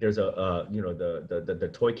like there's the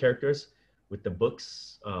toy characters with the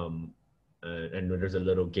books, and there's a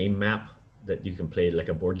little game map that you can play like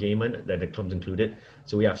a board game on that it comes included.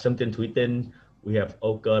 So we have Something Tweetin, we have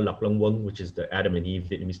Oka Lak Long Wong, which is the Adam and Eve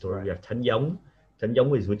Vietnamese story. Right. We have Tan Yong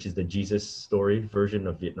which is the Jesus story version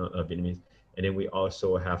of Vietnamese, and then we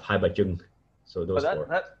also have Hai Ba Chung. So But those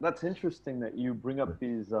four. that's interesting that you bring up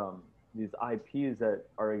these IPs that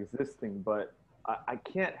are existing, but I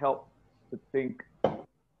can't help to think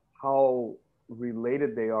how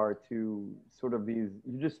related they are to sort of these.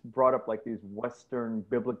 You just brought up like these Western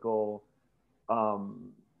biblical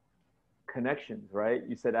um, connections, right?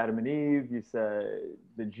 You said Adam and Eve. You said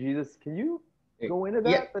the Jesus. Can you go into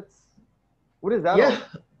Yeah, that? What is that all yeah.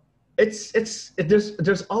 about?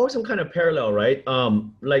 There's always some kind of parallel, right?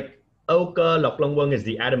 Like Oka Lok Long Wong is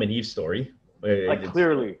the Adam and Eve story. Like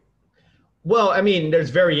clearly, Well, I mean, there's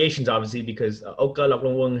variations obviously, because Oka Lok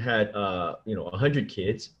Long Wong had 100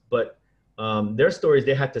 kids, but their stories,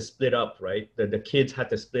 they had to split up, right? The kids had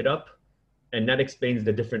to split up, and that explains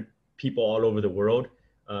the different people all over the world.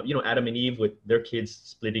 Adam and Eve with their kids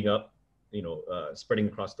splitting up, spreading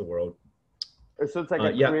across the world. so it's like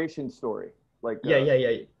a Yeah, creation story, like yeah, yeah, yeah,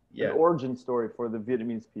 an yeah. origin story for the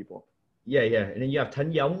Vietnamese people. yeah. And then you have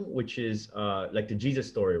Tan Yong, which is like the Jesus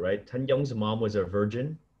story, right? Tan Yong's mom was a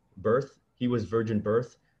virgin birth. He was virgin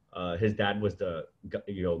birth. His dad was God.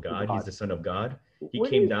 He's God. the son of God. He Where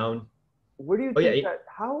do came you down. where do you Oh yeah, think that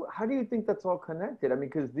how do you think that's all connected? I mean,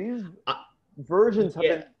 because these uh, versions have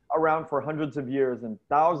yeah, been around for hundreds of years and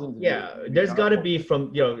thousands of years. yeah. I mean, There's got to be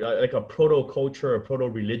from like a proto culture or proto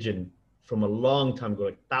religion from a long time ago,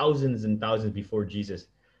 like thousands and thousands before Jesus,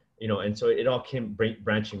 and so it all came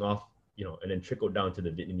branching off, and then trickled down to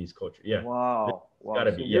the Vietnamese culture. Yeah, there's wow, wow. got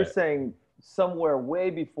to So be. you're Yeah, saying somewhere way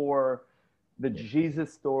before the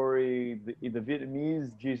Jesus story, the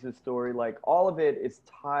Vietnamese Jesus story, like all of it is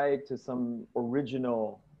tied to some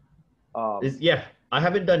original. yeah. I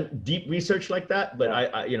haven't done deep research like that, but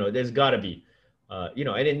Yeah. there's got to be. And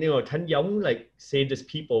then Tan Yong like saved his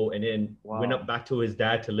people and then went Wow. up back to his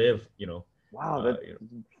dad to live. Wow. Uh, That's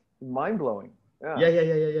mind blowing. Yeah. Yeah, yeah,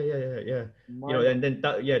 yeah, yeah, yeah, yeah, yeah, yeah. Mind blowing. And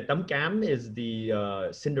then Tam Cam is the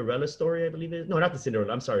Cinderella story, I believe it is. No, not the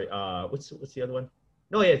Cinderella. I'm sorry. What's the other one?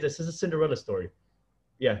 No, yeah, this is a Cinderella story.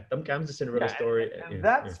 Yeah, Tam Cam's the Cinderella Yeah, story. and Yeah, yeah,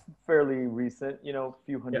 that's fairly recent, a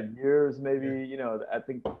few yeah, hundred years, yeah, maybe. I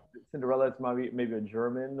think Cinderella is maybe a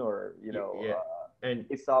German or yeah. And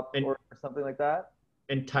Aesop and or something like that.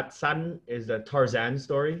 and Tatsan is the Tarzan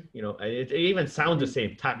story. And it even sounds the You same.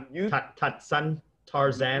 you Tatsan do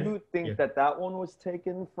Tarzan. you Yeah, think that one was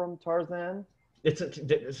taken from Tarzan? it's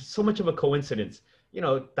so much of a coincidence.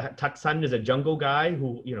 Tatsan is a jungle guy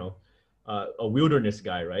who a wilderness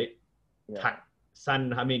guy, right? Yeah.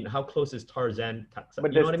 Tatsan. I mean, how close is Tarzan? Tatsan?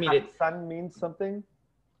 But You know does what I mean? Tatsan mean something?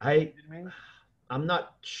 I It means? I'm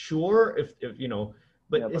not sure if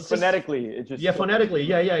but Yeah, but it's just phonetically, it just yeah, so much. phonetically,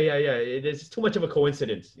 yeah. It is too much of a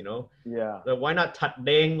coincidence. Yeah. Like, why not Tat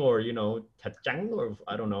Deng or Tat or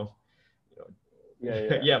I don't know. Yeah,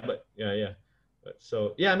 yeah. Yeah, but yeah.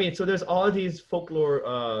 So yeah, I mean, so there's all these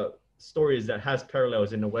folklore stories that has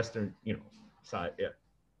parallels in the Western side. Yeah,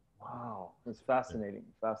 Wow. That's fascinating.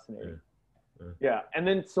 yeah, Fascinating. yeah. Yeah. And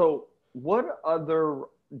then, so what other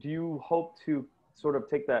do you hope to sort of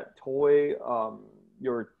take that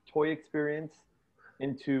your toy experience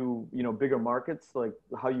into, bigger markets, like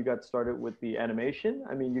how you got started with the animation?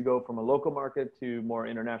 I mean, you go from a local market to more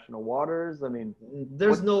international waters. I mean, There's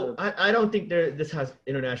what's no, the I don't think this has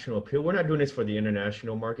international appeal. We're not doing this for the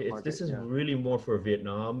international market. This market? is Yeah. really more for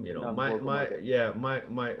Vietnam. Vietnam's local market. Yeah,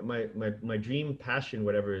 my dream passion,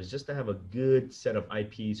 whatever, is just to have a good set of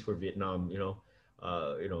IPs for Vietnam.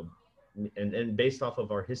 And based off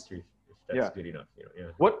of our history, if that's Yeah. good enough.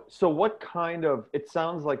 Yeah. What kind of, it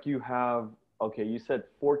sounds like you have, okay, you said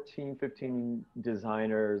 14, 15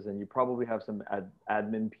 designers and you probably have some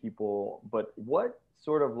admin people, but what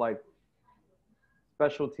sort of like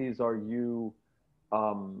specialties are you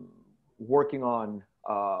um, working on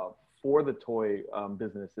for the toy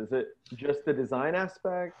business? Is it just the design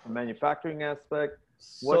aspect, the manufacturing aspect?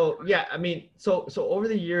 What? So yeah, I mean, so over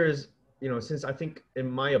the years, since I think, in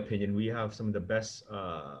my opinion, we have some of the best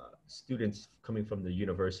students coming from the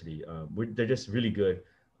university. They're just really good.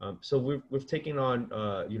 So we've taken on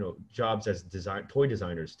jobs as toy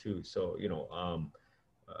designers too. So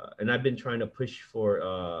and I've been trying to push for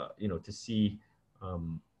to see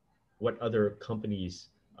what other companies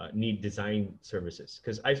need design services,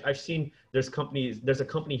 because I've seen there's a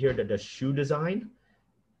company here that does shoe design,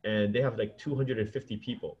 and they have like 250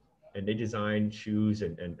 people, and they design shoes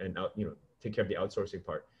and take care of the outsourcing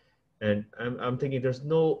part. And I'm thinking there's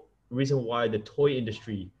no reason why the toy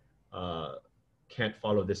industry can't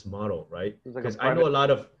follow this model, right? It's like a Because I know a lot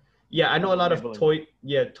of private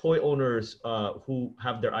labeling. toy owners who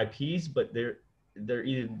have their IPs, but they're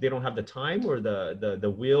either they don't have the time or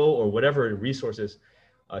the will or whatever resources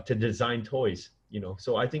to design toys.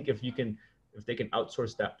 So I think if they can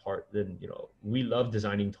outsource that part, then we love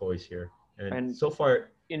designing toys here. And And so far,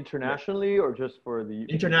 yeah, internationally or just for the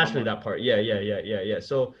Vietnam internationally, market? that part, yeah.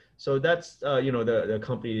 So that's the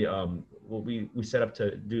company what we set up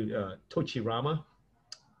to do, Tochirama.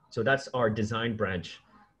 So that's our design branch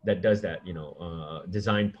that does that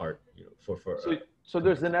design part for So, so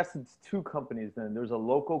there's in essence two companies then. There's a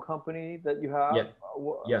local company that you have. yeah,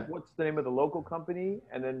 yeah. What's the name of the local company?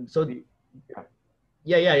 And then So the,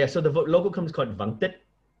 yeah. yeah. So the local company is called Vantic,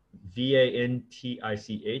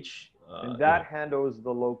 Vantich. And that handles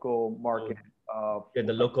the local market. Yeah,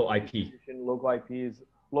 the local IP. Local IPs,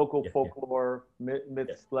 local Yeah, yeah, folklore, myths,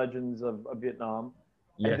 yeah, legends of Vietnam.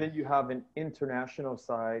 And yeah, then you have an international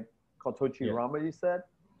side called yeah. Tochirama, you said?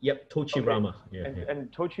 Yep, Okay. Tochirama. Yeah, And yeah.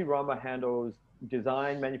 and Tochirama handles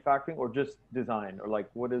design, manufacturing, or just design, or like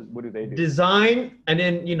what do they do? Design, and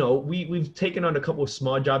then we've taken on a couple of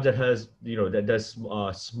small jobs that has that does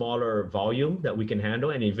smaller volume that we can handle,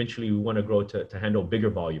 and eventually we want to grow to handle bigger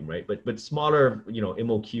volume, right? But smaller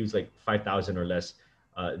MOQs like 5,000 or less,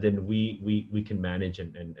 then we can manage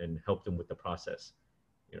and help them with the process.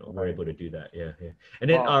 We're able to do that. Yeah. And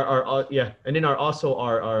then Wow.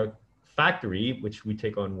 our factory, which we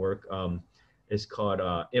take on work, is called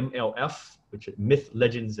MLF, which is Myth,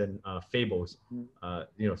 Legends, and Fables.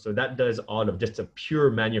 So that does all of just a pure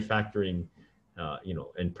manufacturing,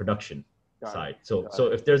 and production side. So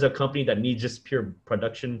if there's a company that needs just pure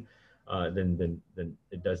production, then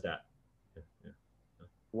it does that. Yeah.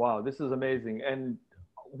 Wow, this is amazing. And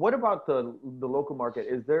what about the local market?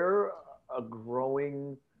 Is there a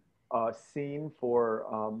growing scene for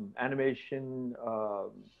animation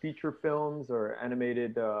feature films or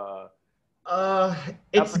animated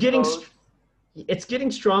It's getting episodes? it's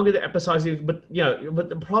getting stronger, the episodes, but but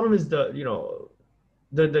the problem is the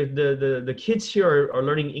kids here are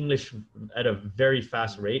learning English at a very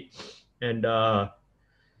fast rate, and and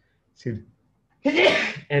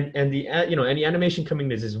the and the animation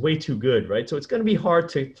coming is way too good, right? So it's going to be hard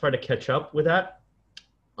to try to catch up with that.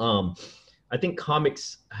 I think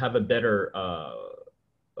comics have a better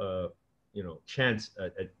chance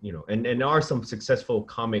at and there are some successful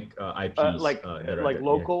comic IPs Like that are like there.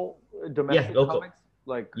 local domestic Local. comics,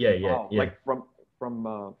 like Yeah. like from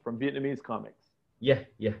Vietnamese comics. Yeah.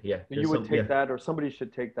 So you would take that, or somebody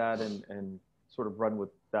should take that and sort of run with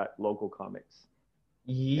that local comics.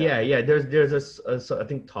 Yeah. There's I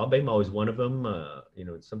think Ta Bei Mao is one of them.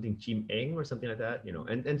 Something Chim Eng or something like that.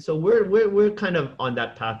 And so we're kind of on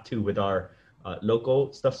that path too with our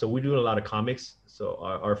local stuff. So we're doing a lot of comics. So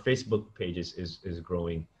our Facebook page is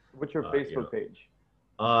growing. What's your Facebook page?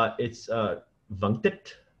 It's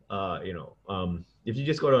Vangtet. If you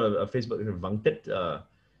just go to Facebook Vangtet,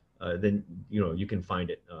 then you can find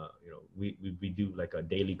it. We do like a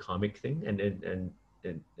daily comic thing, and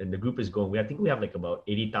the group is growing. I think we have like about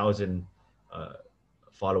 80,000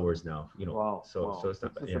 followers now. Wow. So it's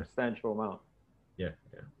not a substantial amount. Yeah.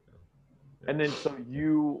 And then so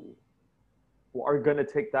you are going to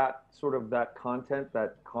take that content,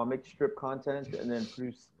 that comic strip content, and then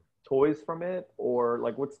produce toys from it, or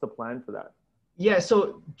like what's the plan for that? Yeah,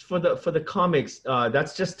 so for the comics,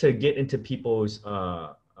 that's just to get into people's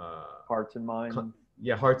hearts and minds.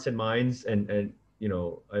 Hearts and minds, and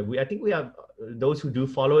I think we have those who do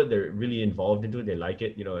follow it. They're really involved into it. They like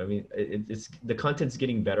it. I mean, it's the content's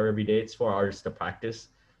getting better every day. It's for artists to practice,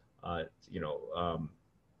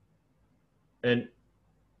 and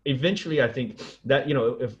eventually I think that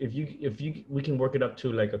if we can work it up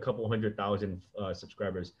to like a couple 100,000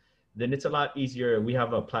 subscribers, then it's a lot easier. We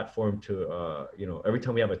have a platform to every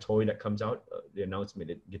time we have a toy that comes out, the announcement,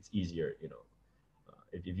 it gets easier.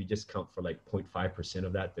 If you just count for like 0.5%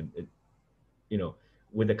 of that, then it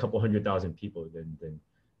with a couple 100,000 people, then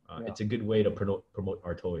it's a good way to promote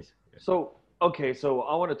our toys. So so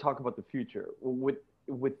I want to talk about the future with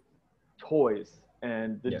toys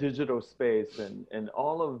and the digital space and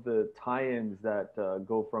all of the tie-ins that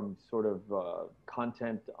go from sort of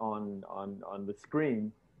content on the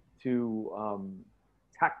screen to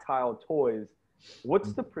tactile toys.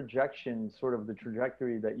 What's the projection, sort of the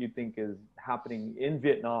trajectory that you think is happening in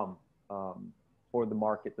Vietnam for the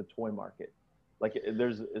market, the toy market? Like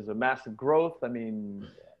is a massive growth. I mean,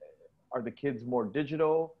 are the kids more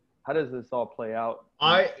digital? How does this all play out?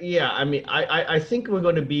 I think we're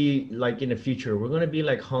going to be like in the future, we're going to be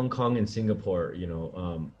like Hong Kong and Singapore,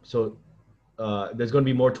 so there's going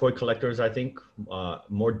to be more toy collectors, I think,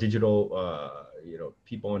 more digital,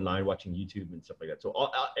 people online watching YouTube and stuff like that. So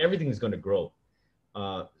everything is going to grow.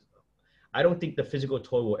 I don't think the physical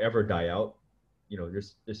toy will ever die out.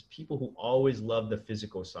 There's people who always love the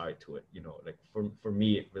physical side to it. Like for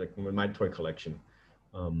me, like with my toy collection,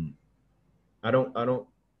 I don't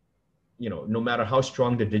no matter how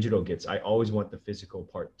strong the digital gets, I always want the physical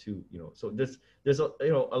part too. So there's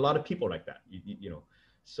a lot of people like that.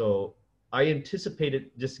 So I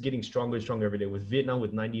anticipated just getting stronger and stronger every day with Vietnam,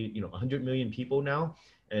 with 100 million people now,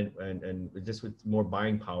 and just with more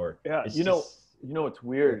buying power. Yeah, what's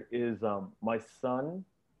weird is my son,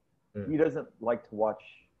 he doesn't like to watch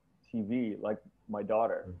TV like my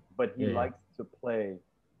daughter, but he likes to play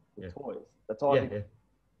with toys. That's all.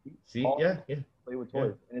 Play with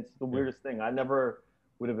toys, and it's the weirdest thing. I never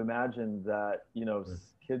would have imagined that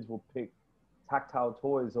kids will pick tactile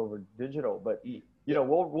toys over digital, but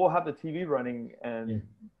we'll have the TV running, and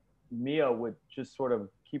Mia would just sort of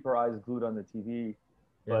keep her eyes glued on the TV,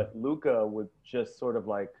 but Luca would just sort of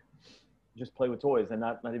like just play with toys and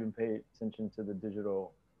not even pay attention to the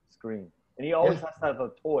digital screen. And he always Yeah. has to have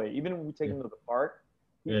a toy. Even when we take him to the park,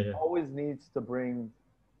 he Yeah, yeah. always needs to bring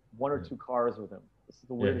one or two cars with him. This is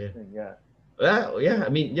the Yeah, weirdest yeah. thing. Yeah. Yeah, I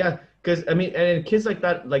mean, yeah, because I mean, and kids like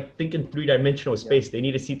that, like think in three-dimensional Yeah. space. They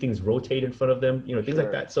need to see things rotate in front of them, you know, For things like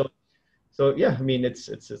sure. that. So yeah, I mean,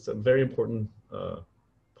 it's a very important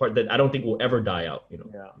part that I don't think will ever die out, you know.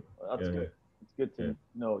 Yeah. Well, that's Yeah, good. It's good yeah, to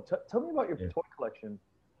know. Tell me about your yeah, toy collection.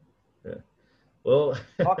 yeah. Well,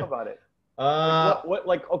 Talk about it. Like uh,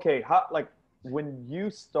 like okay, how like when you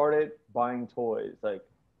started buying toys, like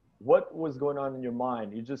what was going on in your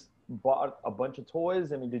mind? You just bought a bunch of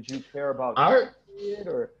toys? I mean, did you care about our period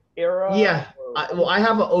or era yeah, or well, what? I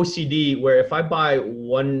have an OCD where if I buy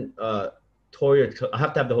one toy, I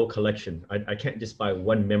have to have the whole collection. I can't just buy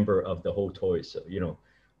one member of the whole toy. So, you know,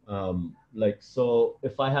 like, so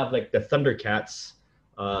if I have like the Thundercats,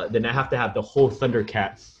 then I have to have the whole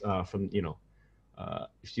Thundercats from, you know,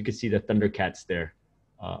 if you could see the Thundercats there,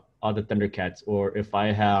 all the Thundercats. Or if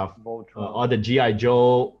I have Voltron? all the GI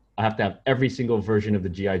Joe, I have to have every single version of the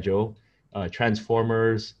GI Joe,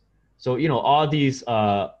 Transformers. So you know all these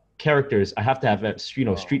characters. I have to have, you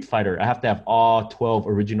know, Wow. Street Fighter. I have to have all 12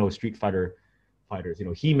 original Street Fighter fighters. You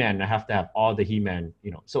know, He-Man. I have to have all the He-Man.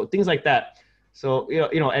 You know, so things like that. So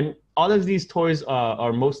you know, and all of these toys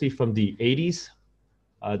are mostly from the 80s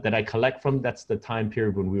that I collect from. That's the time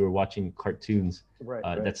period when we were watching cartoons. Right,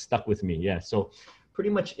 right. That stuck with me. Yeah. So pretty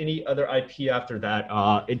much any other IP after that,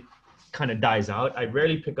 it kind of dies out. I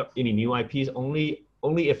rarely pick up any new IPs.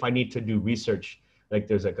 Only if I need to do research. Like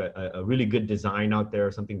there's like a really good design out there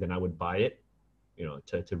or something, then I would buy it. You know,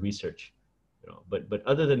 to research. You know, but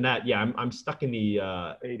other than that, yeah, I'm stuck in the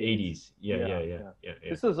 80s. 80s. Yeah, Yeah, yeah, yeah, yeah. yeah, yeah.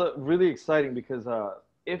 This is really exciting because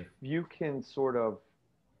if you can sort of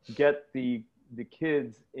get the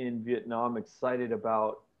kids in Vietnam excited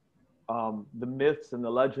about the myths and the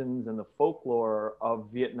legends and the folklore of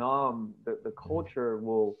Vietnam, the culture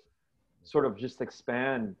will sort of just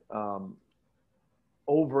expand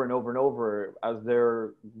over and over and over as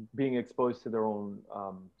they're being exposed to their own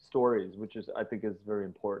stories, which is I think is very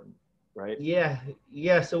important, right? Yeah,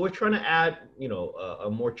 yeah. So we're trying to add, you know, a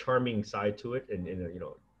more charming side to it, and you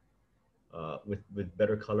know, with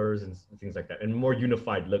better colors and things like that, and more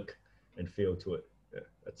unified look and feel to it. Yeah,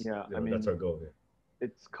 that's, Yeah, you I know, that's mean our goal. Yeah,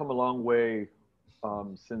 it's come a long way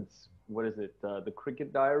since what is it? The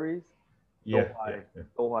Cricket Diaries, yeah, yeah, Dohai, yeah,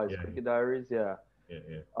 Dohai's yeah, Cricket Diaries. Yeah, yeah,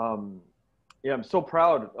 yeah. yeah. I'm so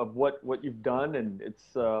proud of what you've done, and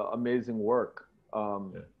it's amazing work.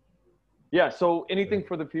 Yeah. Yeah. So anything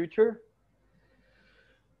for the future?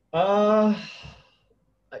 Uh,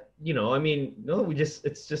 you know, I mean, no,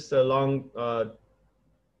 it's just a long,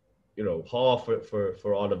 you know, haul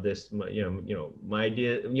for all of this. You know, my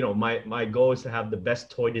idea, you know, my goal is to have the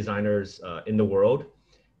best toy designers in the world,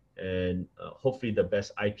 and hopefully the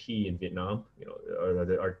best IP in Vietnam. You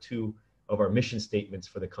know, are two of our mission statements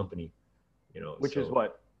for the company. You know, Which is so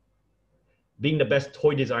what? being the best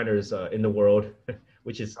toy designers in the world,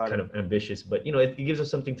 which is Got kind it. of ambitious, but you know, it gives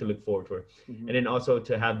us something to look forward to, Hmm. and then also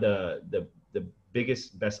to have the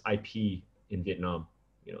biggest, best IP in Vietnam.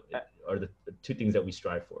 You know, are the two things that we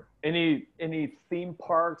strive for. Any theme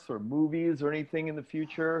parks or movies or anything in the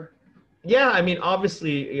future? Yeah, I mean,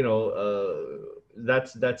 obviously, you know,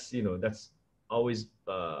 that's you know, that's always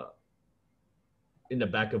in the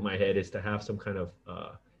back of my head, is to have some kind of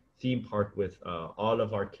theme park with all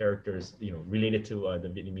of our characters, you know, related to the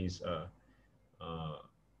Vietnamese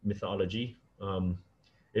mythology.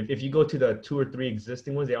 If you go to the two or three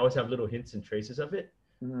existing ones, they always have little hints and traces of it,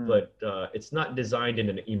 Mm, but it's not designed in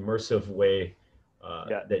an immersive way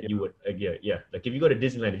yeah, that yeah, you would, yeah, yeah. Like if you go to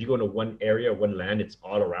Disneyland, if you go into one area, one land, it's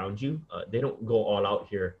all around you. They don't go all out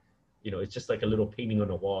here. You know, it's just like a little painting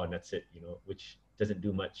on a wall and that's it, you know, which doesn't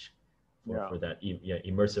do much yeah. for that yeah,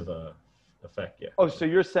 immersive effect. Yeah. Oh, so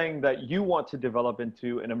you're saying that you want to develop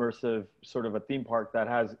into an immersive sort of a theme park that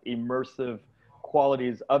has immersive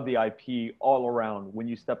qualities of the IP all around when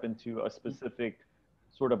you step into a specific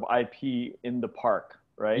sort of IP in the park,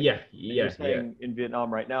 right? Yeah, And you're yeah, yeah. saying in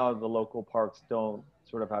Vietnam right now, the local parks don't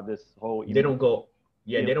sort of have this whole They don't go,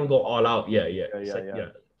 yeah, they feeling. don't go all out. Yeah, yeah. Yeah, It's yeah, like, yeah. yeah,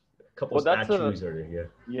 a couple Well, that's a statues or, yeah,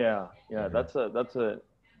 yeah, yeah, yeah.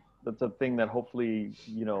 That's a thing that hopefully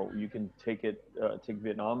you can take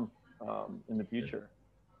Vietnam in the yeah, future.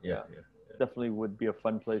 yeah, Yeah, yeah, definitely would be a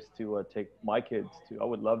fun place to take my kids to. I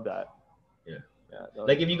would love that. yeah. Yeah,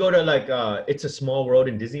 Like if you go to like It's a Small World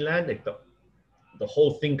in Disneyland, like the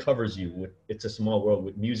whole thing covers you with It's a Small World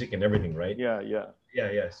with music and everything, right? yeah, yeah,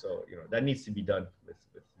 Yeah, yeah. So you know that needs to be done with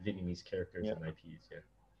Vietnamese characters yeah. and IPs. Yeah.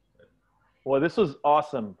 Well, this was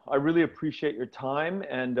awesome. I really appreciate your time,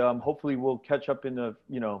 and hopefully we'll catch up in the,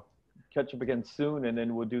 catch up again soon, and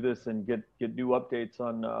then we'll do this and get new updates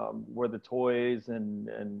on where the toys and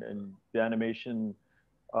the animation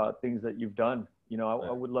things that you've done.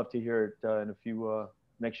 I would love to hear it in a few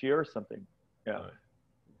next year or something. Yeah. All right.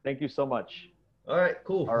 Thank you so much. All right,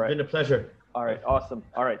 cool. All right. It's been a pleasure. All right. Awesome.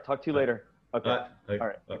 All right. Talk to you later. Okay. All right. All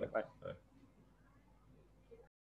right. Okay. Bye. All right.